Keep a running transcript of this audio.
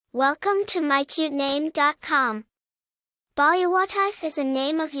Welcome to mycutename.com. Boluwatife is a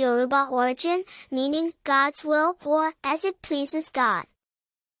name of Yoruba origin, meaning God's will or as it pleases God.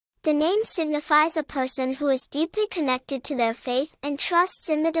 The name signifies a person who is deeply connected to their faith and trusts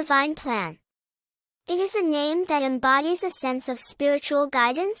in the divine plan. It is a name that embodies a sense of spiritual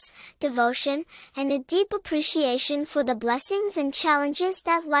guidance, devotion, and a deep appreciation for the blessings and challenges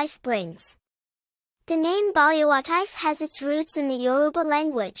that life brings. The name Boluwatife has its roots in the Yoruba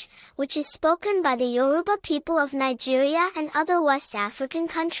language, which is spoken by the Yoruba people of Nigeria and other West African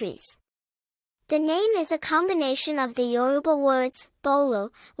countries. The name is a combination of the Yoruba words,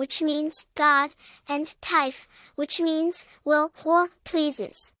 bolu, which means God, and tife, which means will or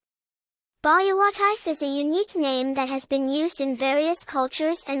pleases. Boluwatife is a unique name that has been used in various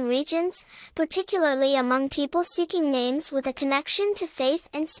cultures and regions, particularly among people seeking names with a connection to faith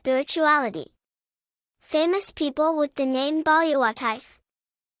and spirituality. Famous people with the name Boluwatife.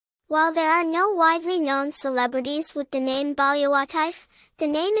 While there are no widely known celebrities with the name Boluwatife, the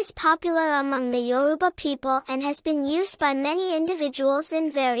name is popular among the Yoruba people and has been used by many individuals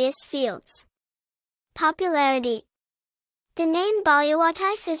in various fields. Popularity. The name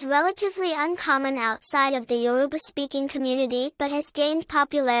Boluwatife is relatively uncommon outside of the Yoruba-speaking community but has gained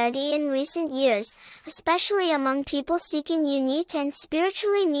popularity in recent years, especially among people seeking unique and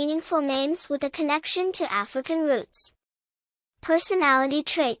spiritually meaningful names with a connection to African roots. Personality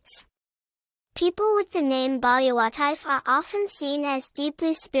traits. People with the name Boluwatife are often seen as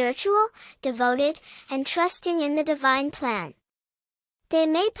deeply spiritual, devoted, and trusting in the divine plan. They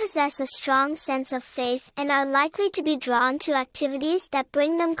may possess a strong sense of faith and are likely to be drawn to activities that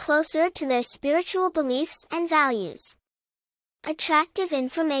bring them closer to their spiritual beliefs and values. Attractive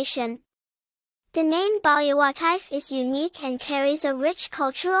information. The name Boluwatife is unique and carries a rich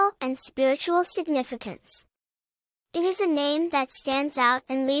cultural and spiritual significance. It is a name that stands out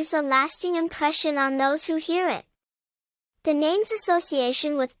and leaves a lasting impression on those who hear it. The name's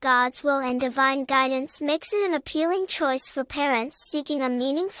association with God's will and divine guidance makes it an appealing choice for parents seeking a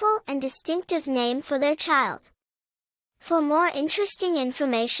meaningful and distinctive name for their child. For more interesting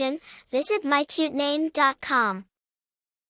information, visit mycutename.com.